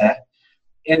skill set.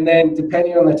 And then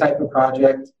depending on the type of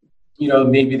project,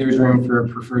 maybe there's room for a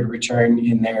preferred return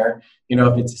in there.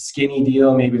 If it's a skinny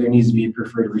deal, maybe there needs to be a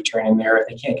preferred return in there. If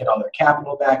they can't get all their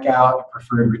capital back out, a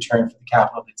preferred return for the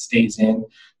capital that stays in.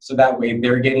 So that way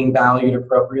they're getting valued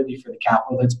appropriately for the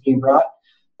capital that's being brought.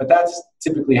 But that's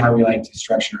typically how we like to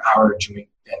structure our joint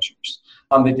ventures.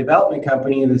 On the development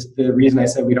company, the reason I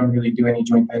said we don't really do any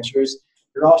joint ventures,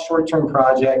 they're all short-term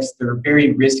projects. They're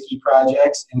very risky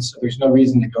projects, and so there's no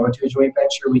reason to go into a joint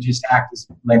venture. We just act as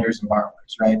lenders and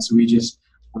borrowers, right? So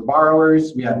we're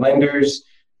borrowers, we have lenders.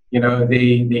 They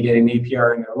get an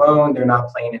APR in their loan. They're not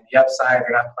playing in the upside.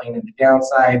 They're not playing in the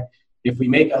downside. If we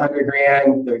make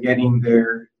 $100,000, they're getting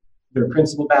their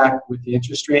principal back with the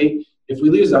interest rate. If we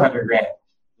lose $100,000,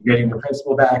 we're getting the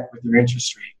principal back with their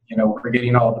interest rate. We're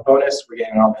getting all the bonus. We're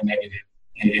getting all the negative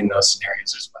in those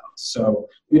scenarios as well. So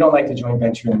we don't like to joint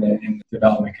venture in the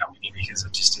development company because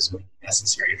it just isn't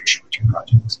necessary for short-term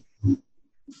projects.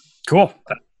 Cool.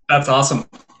 That's awesome.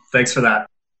 Thanks for that.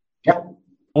 Yeah.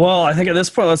 Well, I think at this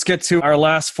point, let's get to our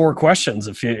last 4 questions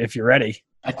if you're ready.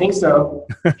 I think so.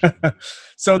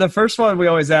 So the first one we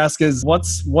always ask is,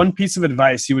 what's one piece of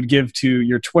advice you would give to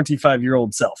your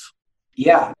 25-year-old self?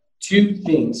 Yeah. 2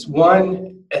 things.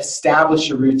 1, establish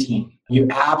a routine. You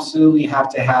absolutely have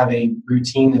to have a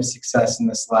routine of success in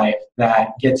this life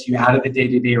that gets you out of the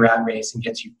day-to-day rat race and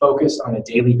gets you focused on a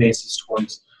daily basis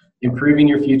towards improving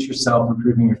your future self,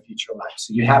 improving your future life.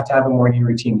 So you have to have a morning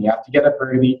routine. You have to get up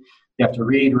early. You have to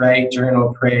read, write,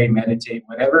 journal, pray, meditate,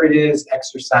 whatever it is,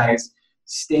 exercise.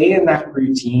 Stay in that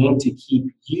routine to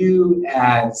keep you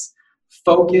as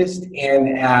focused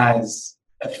and as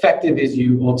effective as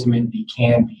you ultimately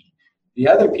can be. The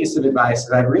other piece of advice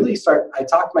is I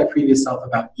talked to my previous self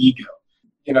about ego.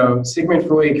 Sigmund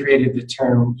Freud created the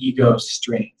term ego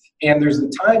strength. And there's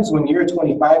the times when you're a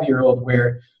 25-year-old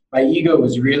where my ego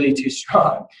was really too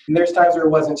strong. And there's times where it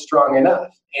wasn't strong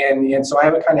enough. And so I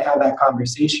would kind of have that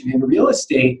conversation. In real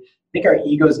estate, I think our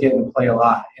egos get in play a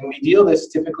lot. And we deal this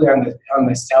typically on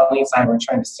the selling side. We're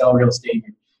trying to sell real estate,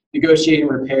 negotiating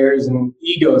repairs, and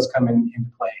egos come into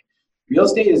play. Real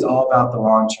estate is all about the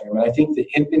long term. And I think The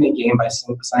Infinite Game by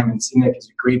Simon Sinek is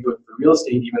a great book for real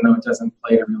estate, even though it doesn't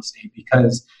play to real estate,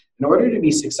 because in order to be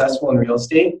successful in real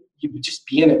estate, you would just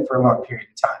be in it for a long period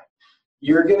of time.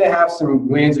 You're going to have some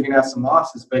wins, you're going to have some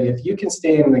losses, but if you can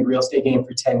stay in the real estate game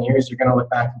for 10 years, you're going to look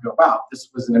back and go, wow, this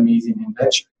was an amazing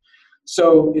invention.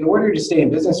 So in order to stay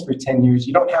in business for 10 years,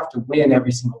 you don't have to win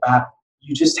every single battle.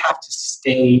 You just have to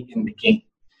stay in the game.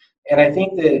 And I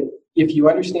think that if you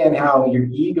understand how your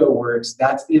ego works,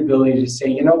 that's the ability to say,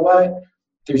 you know what,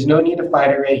 there's no need to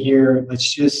fight it right here.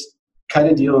 Let's just cut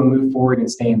a deal and move forward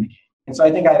and stay in the game. And so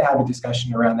I think I'd have a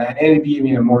discussion around that. And it'd be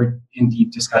even a more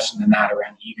in-deep discussion than that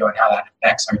around ego and how that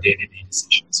affects our day-to-day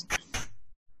decisions.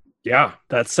 Yeah,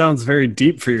 that sounds very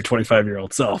deep for your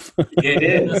 25-year-old self. It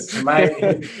is. My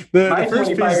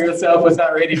 25-year-old self was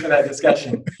not ready for that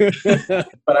discussion.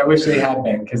 But I wish they had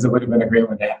been, because it would have been a great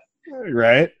one to have.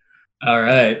 Right. All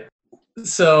right.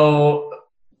 So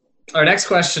our next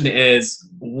question is,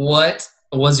 what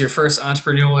was your first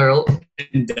entrepreneurial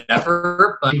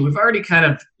endeavor? But we've already kind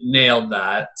of nailed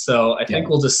that. So I think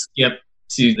we'll just skip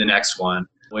to the next one,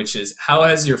 which is, how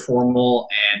has your formal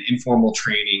and informal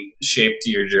training shaped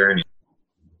your journey?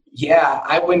 Yeah,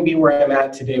 I wouldn't be where I'm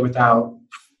at today without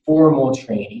formal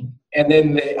training. And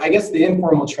then I guess the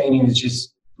informal training is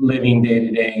just living day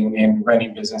to day and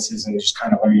running businesses and just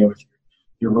kind of learning with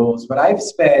your roles. But I've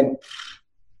spent,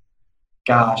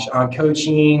 on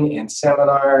coaching and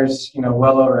seminars,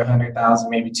 well over $100,000,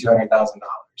 maybe $200,000.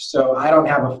 So I don't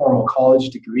have a formal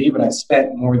college degree, but I've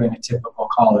spent more than a typical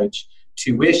college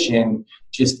tuition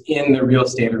just in the real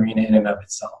estate arena in and of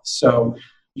itself. So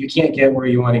you can't get where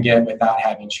you want to get without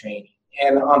having training.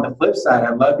 And on the flip side,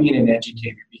 I love being an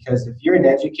educator, because if you're an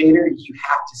educator, you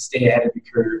have to stay ahead of the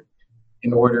curve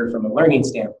in order from a learning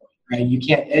standpoint, right? You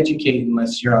can't educate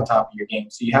unless you're on top of your game.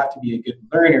 So you have to be a good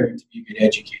learner to be a good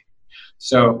educator.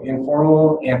 So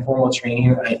informal and formal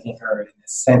training, I think, are an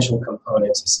essential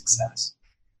component to success.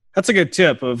 That's a good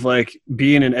tip of like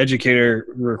being an educator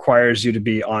requires you to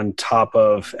be on top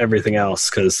of everything else.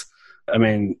 Cause I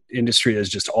mean, industry is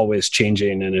just always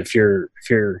changing. And if you're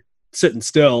sitting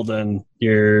still, then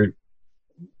you're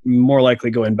more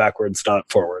likely going backwards, not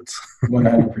forwards.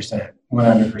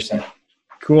 100%.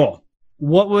 Cool.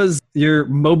 What was your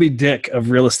Moby Dick of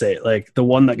real estate? Like the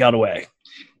one that got away?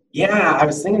 Yeah, I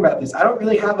was thinking about this. I don't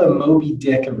really have a Moby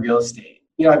Dick of real estate.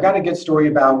 You know, I've got a good story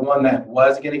about one that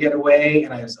was going to get away,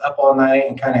 and I was up all night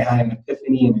and kind of had an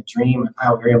epiphany and a dream of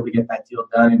how we were able to get that deal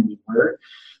done, and we were.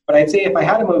 But I'd say if I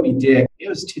had a Moby Dick, it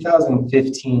was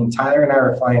 2015. Tyler and I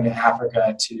were flying to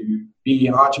Africa to be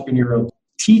entrepreneurial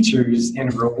teachers in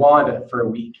Rwanda for a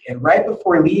week. And right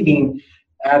before leaving,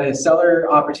 I had a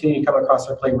seller opportunity come across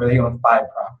our plate where they own 5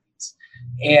 properties.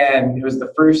 And it was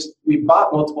the first, we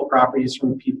bought multiple properties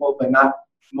from people, but not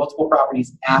multiple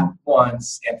properties at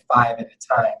once and 5 at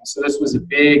a time. So this was a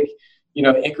big,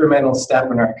 incremental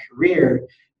step in our career.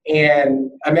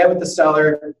 And I met with the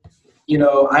seller.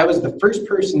 I was the first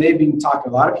person, they've been talking to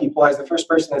a lot of people. I was the first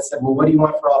person that said, well, what do you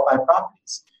want for all 5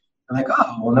 properties? They're like,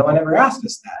 oh, well, no one ever asked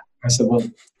us that. I said, well,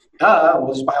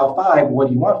 we'll just buy all 5. What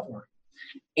do you want for it?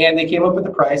 And they came up with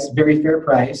a price, very fair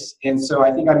price. And so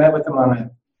I think I met with them on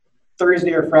a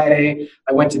Thursday or Friday.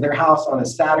 I went to their house on a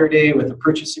Saturday with a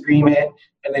purchase agreement,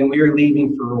 and then we were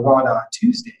leaving for Rwanda on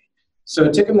Tuesday. So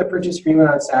it took them the purchase agreement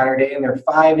on Saturday, and there are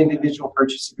 5 individual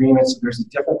purchase agreements. So there's a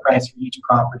different price for each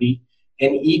property,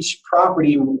 and each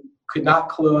property could not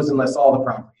close unless all the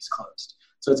properties closed.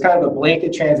 So it's kind of a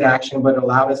blanket transaction, but it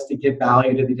allowed us to give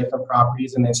value to the different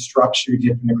properties and then structure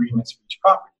different agreements for each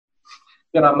property.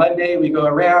 Then on Monday, we go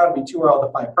around, we tour all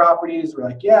the 5 properties. We're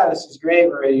like, yeah, this is great.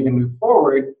 We're ready to move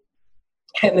forward.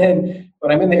 And then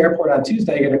when I'm in the airport on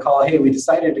Tuesday, I get a call, hey, we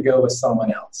decided to go with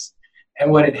someone else.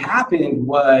 And what had happened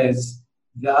was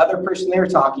the other person they were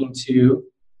talking to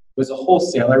was a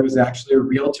wholesaler, was actually a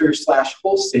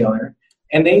realtor/wholesaler.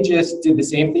 And they just did the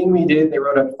same thing we did. They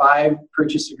wrote up 5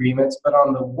 purchase agreements, but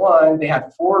on the one, they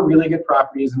had 4 really good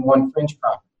properties and 1 fringe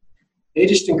property. They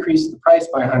just increased the price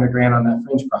by $100,000 on that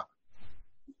fringe property.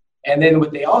 And then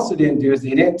what they also didn't do is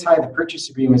they didn't tie the purchase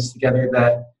agreements together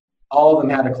that all of them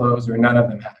had to close or none of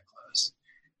them had to close.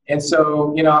 And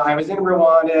so, I was in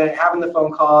Rwanda having the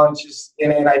phone call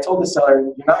and I told the seller,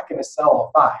 you're not going to sell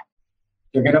all 5.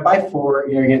 You're going to buy 4,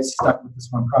 you're going to get stuck with this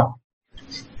one property.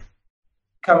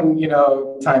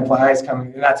 Time flies,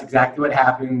 and that's exactly what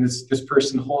happened. This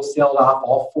person wholesaled off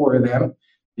all 4 of them.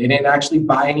 They didn't actually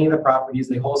buy any of the properties.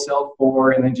 They wholesaled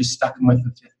 4 and then just stuck them with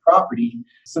the 5th property.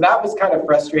 So that was kind of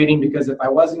frustrating, because if I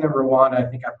wasn't in Rwanda, I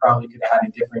think I probably could have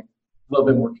had a little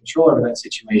bit more control over that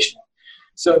situation.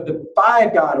 So the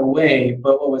 5 got away,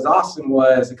 but what was awesome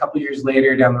was a couple of years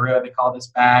later down the road, they called us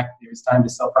back. It was time to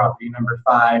sell property number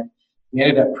 5. We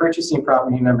ended up purchasing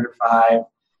property number 5.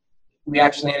 We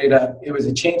actually it was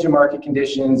a change in market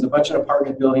conditions. A bunch of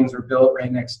apartment buildings were built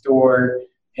right next door.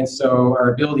 And so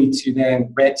our ability to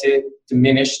then rent it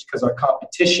diminished because our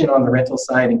competition on the rental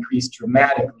side increased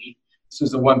dramatically. This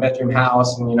was a 1-bedroom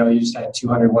house, and you just had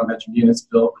 200 1-bedroom units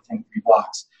built within 3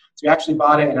 blocks. So we actually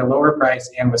bought it at a lower price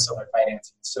and with seller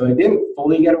financing. So it didn't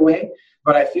fully get away,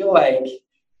 but I feel like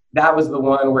that was the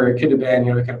one where it could have been,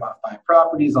 we could have bought 5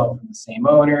 properties all from the same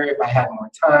owner. If I had more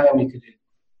time, we could have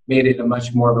made it a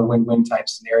much more of a win-win type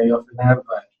scenario for them.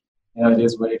 But, it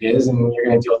is what it is, and you're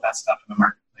going to deal with that stuff in the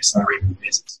marketplace on a regular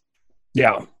basis.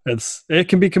 Yeah, it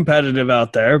can be competitive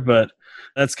out there, but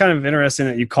that's kind of interesting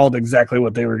that you called exactly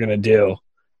what they were going to do.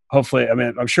 Hopefully,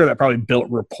 I'm sure that probably built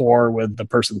rapport with the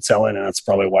person selling, and that's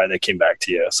probably why they came back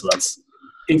to you. So that's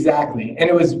exactly. And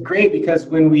it was great because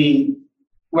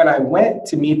when I went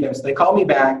to meet them, so they called me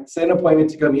back, set an appointment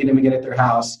to go meet them again at their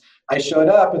house. I showed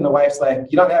up and the wife's like,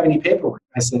 you don't have any paperwork.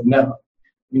 I said, no.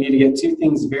 We need to get 2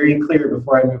 things very clear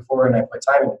before I move forward and I put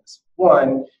time into this.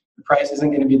 1, the price isn't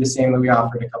going to be the same that we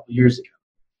offered a couple of years ago.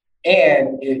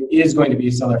 And it is going to be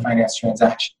a seller finance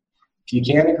transaction. If you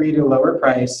can't agree to a lower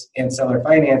price and seller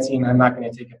financing, I'm not going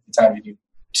to take up the time to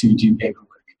do paperwork.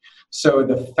 So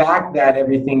the fact that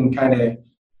everything kind of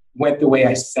went the way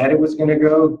I said it was going to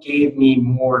go gave me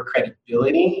more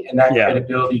credibility, and that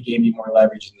credibility gave me more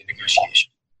leverage in the negotiation.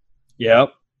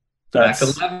 Yep.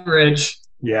 That's leverage.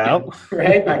 Yeah.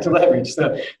 Right? Back to leverage.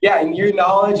 So yeah, and your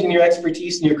knowledge and your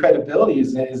expertise and your credibility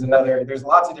is another, there's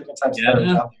lots of different types of leverage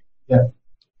out there.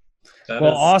 Yeah.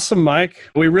 Well, awesome, Mike.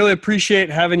 We really appreciate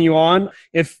having you on.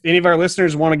 If any of our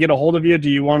listeners want to get a hold of you, do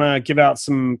you want to give out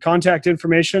some contact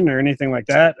information or anything like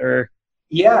that? Or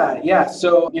Yeah.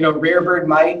 So, Rarebird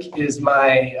Mike is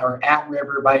or at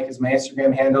Rarebird Mike is my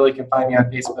Instagram handle. You can find me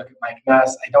on Facebook at Mike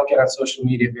Nuss. I don't get on social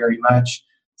media very much.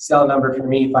 Cell number for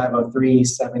me,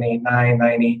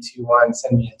 503-789-9821.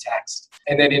 Send me a text.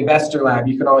 And then Investor Lab,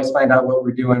 you can always find out what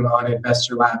we're doing on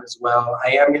Investor Lab as well.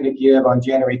 I am going to give on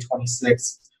January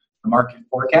 26th a market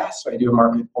forecast. So I do a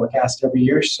market forecast every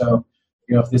year. So,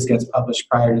 if this gets published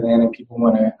prior to then and people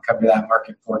want to cover that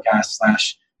market forecast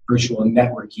 / virtual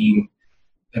networking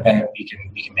event, we can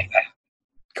make that.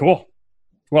 Cool.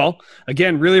 Well,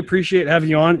 again, really appreciate having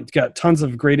you on. It's got tons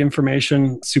of great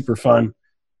information, super fun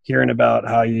hearing about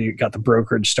how you got the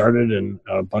brokerage started and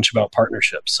a bunch about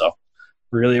partnerships. So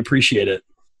really appreciate it.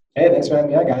 Hey, thanks for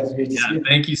having me on, guys. Great to see you.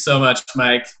 Thank you so much,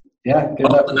 Mike. Yeah,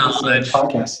 good luck with this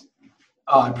podcast.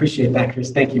 Oh, I appreciate that,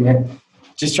 Chris. Thank you, man.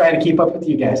 Just trying to keep up with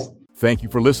you guys. Thank you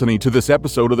for listening to this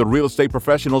episode of the Real Estate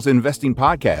Professionals Investing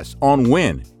Podcast on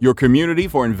WIN, your community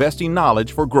for investing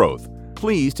knowledge for growth.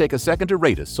 Please take a second to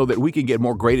rate us so that we can get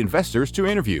more great investors to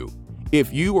interview.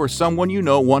 If you or someone you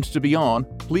know wants to be on,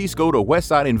 please go to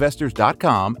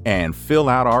westsideinvestors.com and fill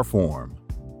out our form.